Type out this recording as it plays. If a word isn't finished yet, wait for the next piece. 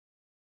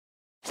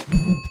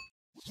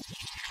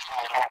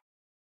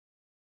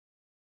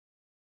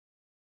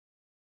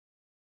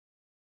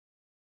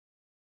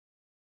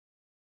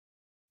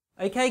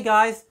Okay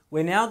guys,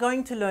 we're now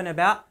going to learn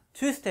about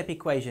two-step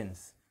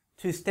equations.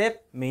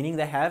 Two-step meaning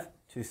they have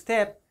two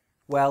steps.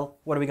 Well,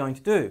 what are we going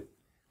to do?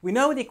 We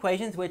know with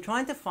equations we're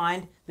trying to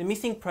find the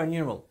missing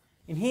pronumeral.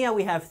 In here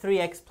we have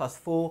 3x plus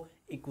 4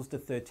 equals to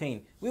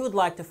 13. We would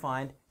like to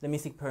find the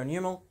missing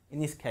pronumeral, in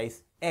this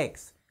case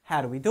x.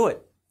 How do we do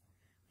it?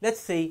 Let's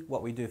see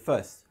what we do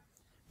first.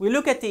 We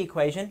look at the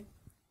equation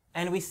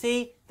and we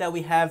see that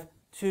we have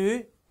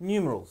two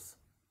numerals.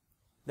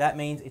 That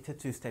means it's a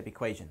two-step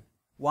equation.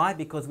 Why?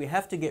 Because we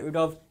have to get rid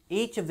of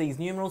each of these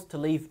numerals to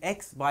leave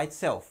x by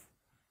itself.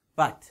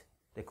 But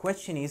the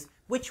question is,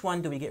 which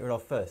one do we get rid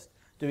of first?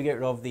 Do we get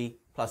rid of the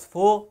plus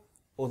 4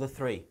 or the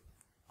 3?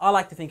 I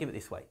like to think of it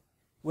this way.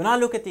 When I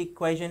look at the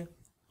equation,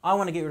 I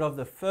want to get rid of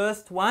the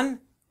first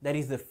one that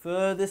is the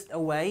furthest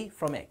away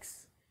from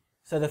x.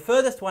 So the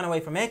furthest one away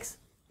from x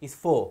is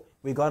 4.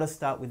 We've got to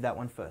start with that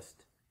one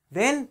first.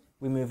 Then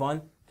we move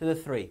on to the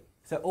 3.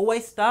 So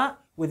always start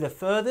with the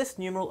furthest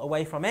numeral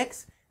away from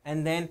x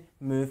and then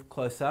move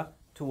closer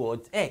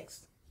towards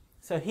x.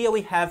 So here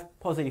we have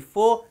positive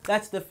 4,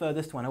 that's the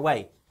furthest one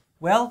away.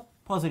 Well,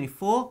 positive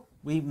 4,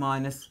 we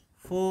minus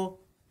 4,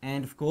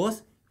 and of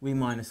course, we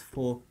minus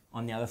 4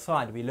 on the other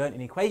side. We learned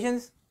in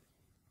equations,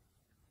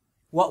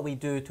 what we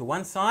do to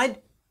one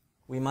side,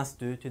 we must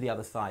do to the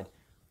other side.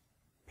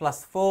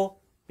 Plus 4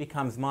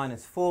 becomes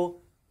minus 4,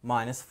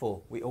 minus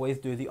 4. We always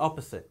do the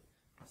opposite.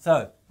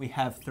 So we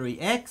have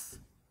 3x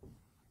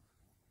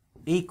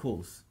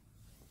equals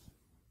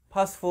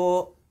plus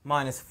 4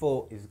 minus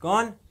 4 is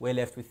gone. We're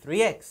left with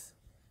 3x.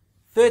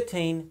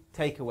 13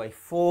 take away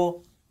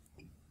 4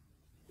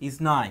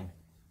 is 9.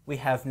 We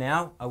have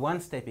now a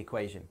one-step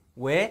equation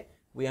where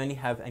we only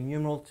have a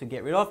numeral to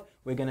get rid of.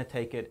 We're going to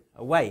take it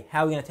away.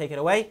 How are we going to take it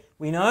away?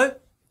 We know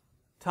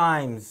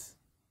times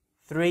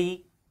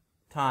 3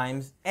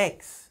 times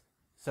x.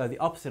 So the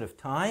opposite of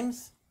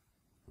times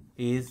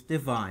is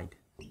divide.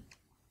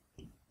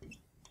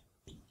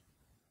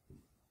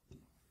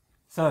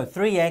 So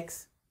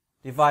 3x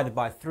divided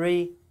by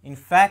 3, in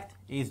fact,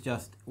 is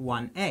just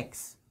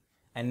 1x.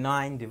 And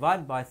 9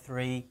 divided by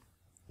 3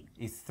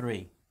 is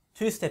 3.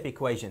 Two-step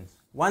equations.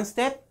 One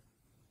step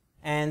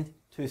and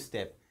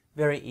two-step.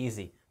 Very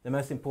easy. The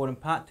most important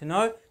part to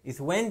know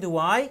is when do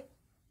I,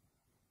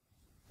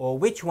 or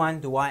which one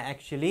do I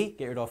actually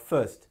get rid of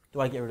first? Do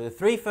I get rid of the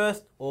 3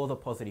 first or the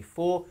positive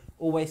 4?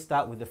 Always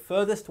start with the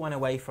furthest one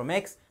away from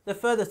x. The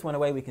furthest one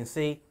away we can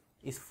see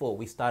is 4.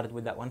 We started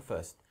with that one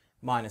first.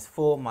 Minus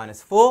 4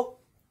 minus 4.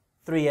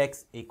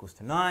 3x equals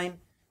to 9,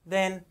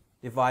 then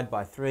divide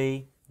by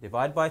 3,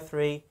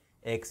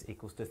 x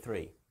equals to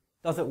 3.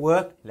 Does it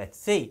work? Let's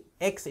see.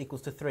 X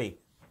equals to 3.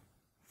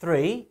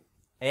 3,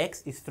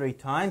 x is 3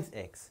 times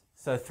x.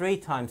 So 3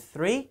 times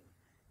 3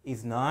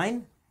 is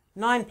 9.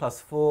 9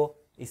 plus 4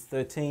 is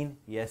 13.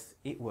 Yes,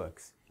 it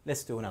works.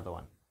 Let's do another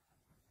one.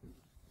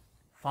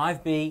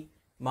 5b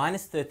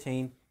minus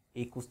 13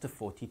 equals to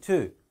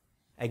 42.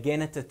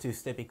 Again, it's a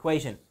two-step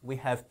equation. We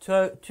have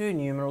two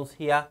numerals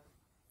here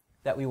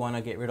that we want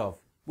to get rid of.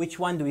 Which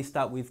one do we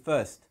start with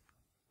first?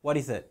 What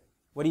is it?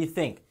 What do you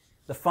think?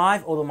 The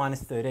 5 or the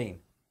minus 13?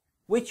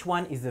 Which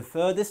one is the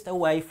furthest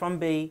away from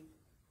b?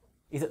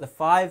 Is it the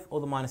 5 or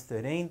the minus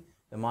 13?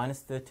 The minus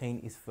 13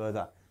 is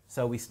further.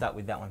 So we start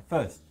with that one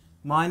first.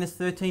 Minus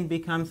 13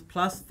 becomes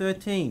plus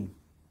 13.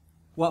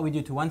 What we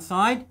do to one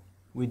side,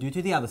 we do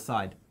to the other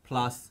side.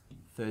 Plus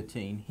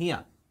 13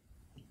 here.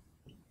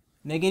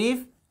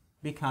 Negative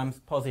becomes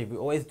positive. We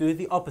always do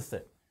the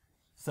opposite.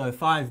 So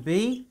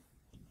 5b,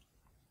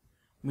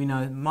 we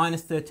know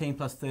minus 13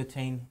 plus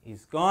 13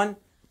 is gone.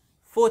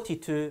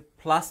 42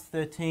 plus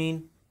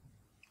 13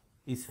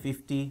 is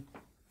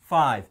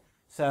 55.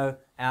 So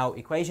our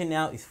equation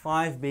now is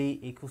 5b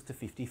equals to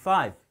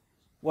 55.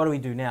 What do we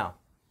do now?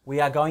 We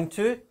are going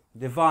to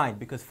divide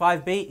because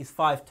 5b is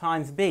 5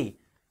 times b.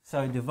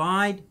 So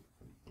divide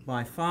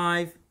by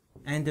 5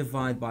 and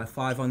divide by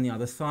 5 on the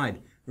other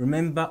side.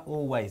 Remember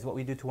always what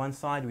we do to one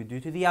side, we do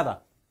to the other.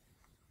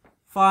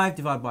 5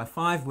 divided by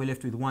 5, we're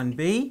left with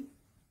 1b.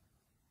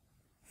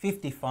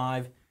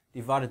 55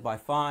 divided by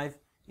 5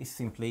 is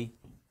simply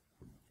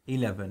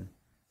 11.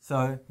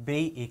 So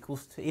b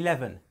equals to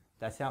 11.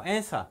 That's our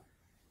answer.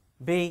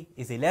 b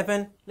is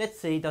 11. Let's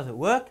see, does it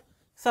work?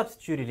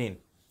 Substitute it in.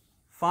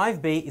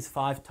 5b is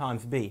 5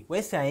 times b.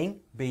 We're saying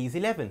b is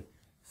 11.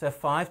 So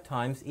 5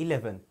 times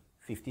 11,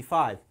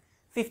 55.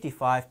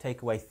 55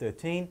 take away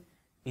 13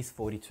 is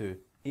 42.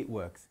 It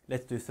works.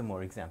 Let's do some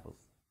more examples.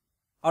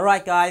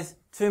 Alright guys,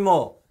 two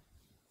more.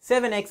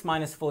 7x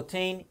minus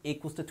 14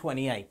 equals to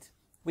 28.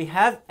 We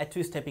have a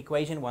two-step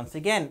equation once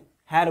again.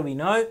 How do we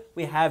know?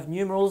 We have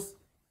numerals,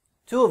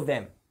 two of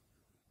them,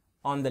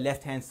 on the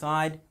left-hand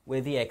side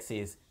where the x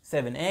is.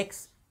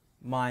 7x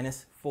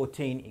minus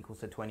 14 equals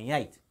to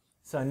 28.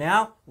 So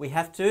now we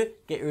have to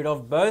get rid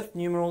of both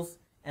numerals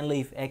and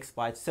leave x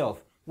by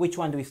itself. Which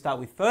one do we start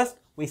with first?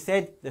 We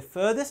said the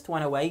furthest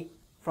one away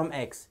from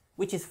x.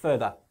 Which is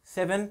further,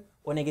 7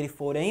 or negative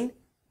 14?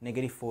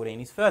 negative 14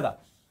 is further.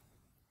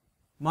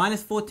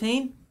 Minus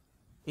 14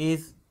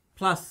 is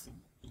plus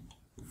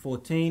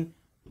 14,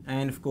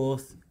 and of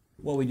course,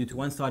 what we do to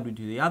one side, we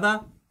do the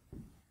other.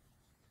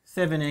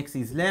 7x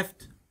is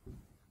left.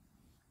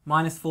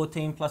 Minus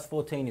 14 plus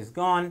 14 is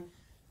gone.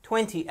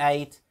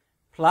 28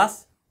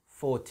 plus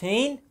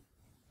 14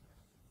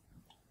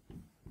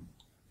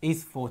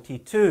 is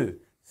 42.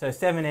 So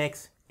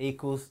 7x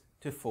equals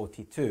to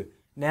 42.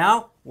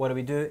 Now, what do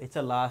we do? It's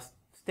a last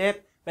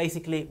step.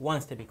 Basically,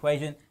 one-step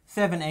equation.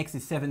 7x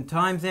is 7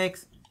 times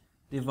x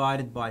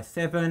divided by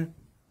 7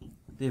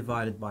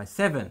 divided by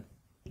 7.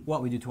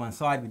 What we do to one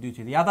side, we do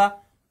to the other.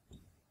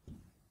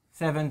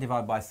 7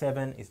 divided by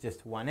 7 is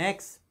just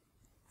 1x.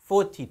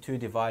 42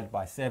 divided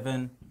by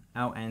 7,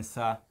 our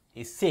answer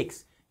is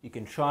 6. You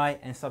can try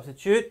and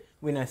substitute.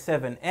 We know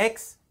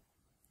 7x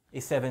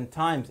is 7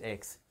 times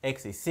x.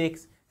 X is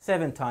 6.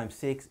 7 times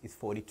 6 is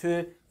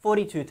 42.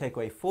 42 take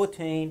away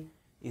 14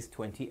 is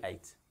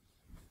 28.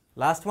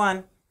 Last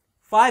one.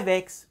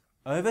 5x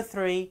over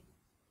 3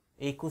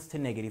 equals to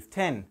negative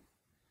 10.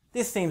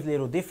 This seems a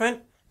little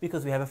different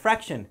because we have a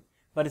fraction,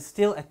 but it's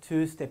still a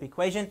two-step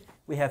equation.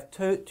 We have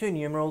two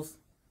numerals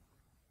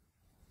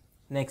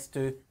next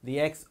to the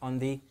x on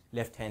the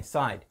left-hand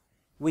side.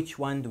 Which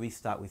one do we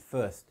start with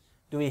first?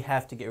 Do we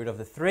have to get rid of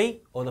the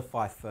 3 or the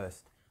 5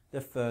 first?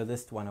 The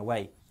furthest one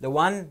away. The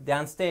one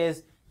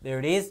downstairs, there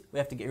it is. We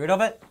have to get rid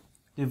of it.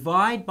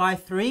 Divide by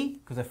 3,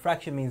 because a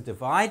fraction means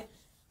divide.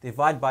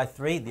 Divide by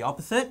 3, the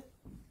opposite,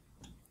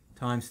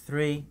 times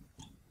 3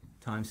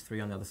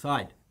 on the other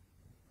side.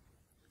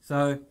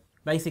 So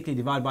basically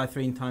divide by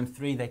 3 and times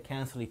 3, they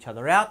cancel each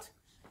other out.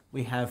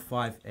 We have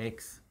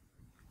 5x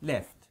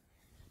left.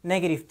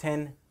 Negative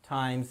 10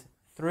 times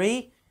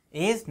 3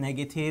 is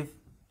negative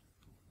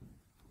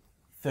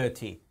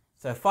 30.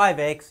 So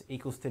 5x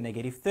equals to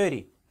negative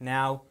 30.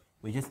 Now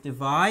we just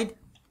divide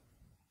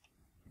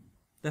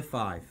the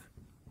 5.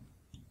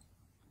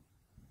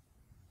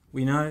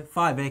 We know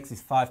 5x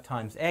is 5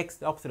 times x.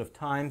 The opposite of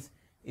times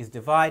is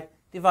divide.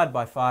 Divide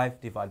by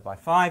 5, divide by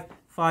 5.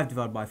 5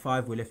 divided by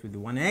 5, we're left with the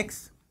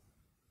 1x.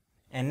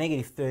 And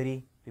negative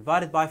 30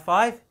 divided by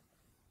 5,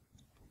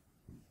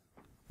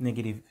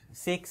 negative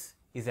 6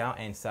 is our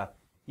answer.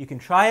 You can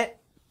try it.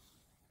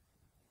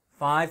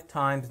 5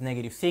 times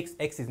negative 6,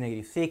 x is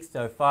negative 6,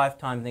 so 5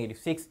 times negative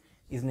 6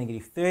 is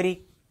negative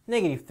 30.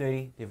 Negative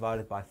 30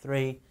 divided by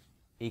 3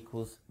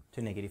 equals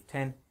to negative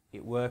 10.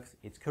 It works,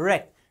 it's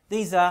correct.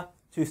 These are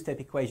two-step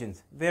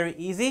equations. Very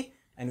easy,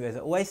 and as I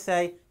always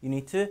say, you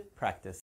need to practice.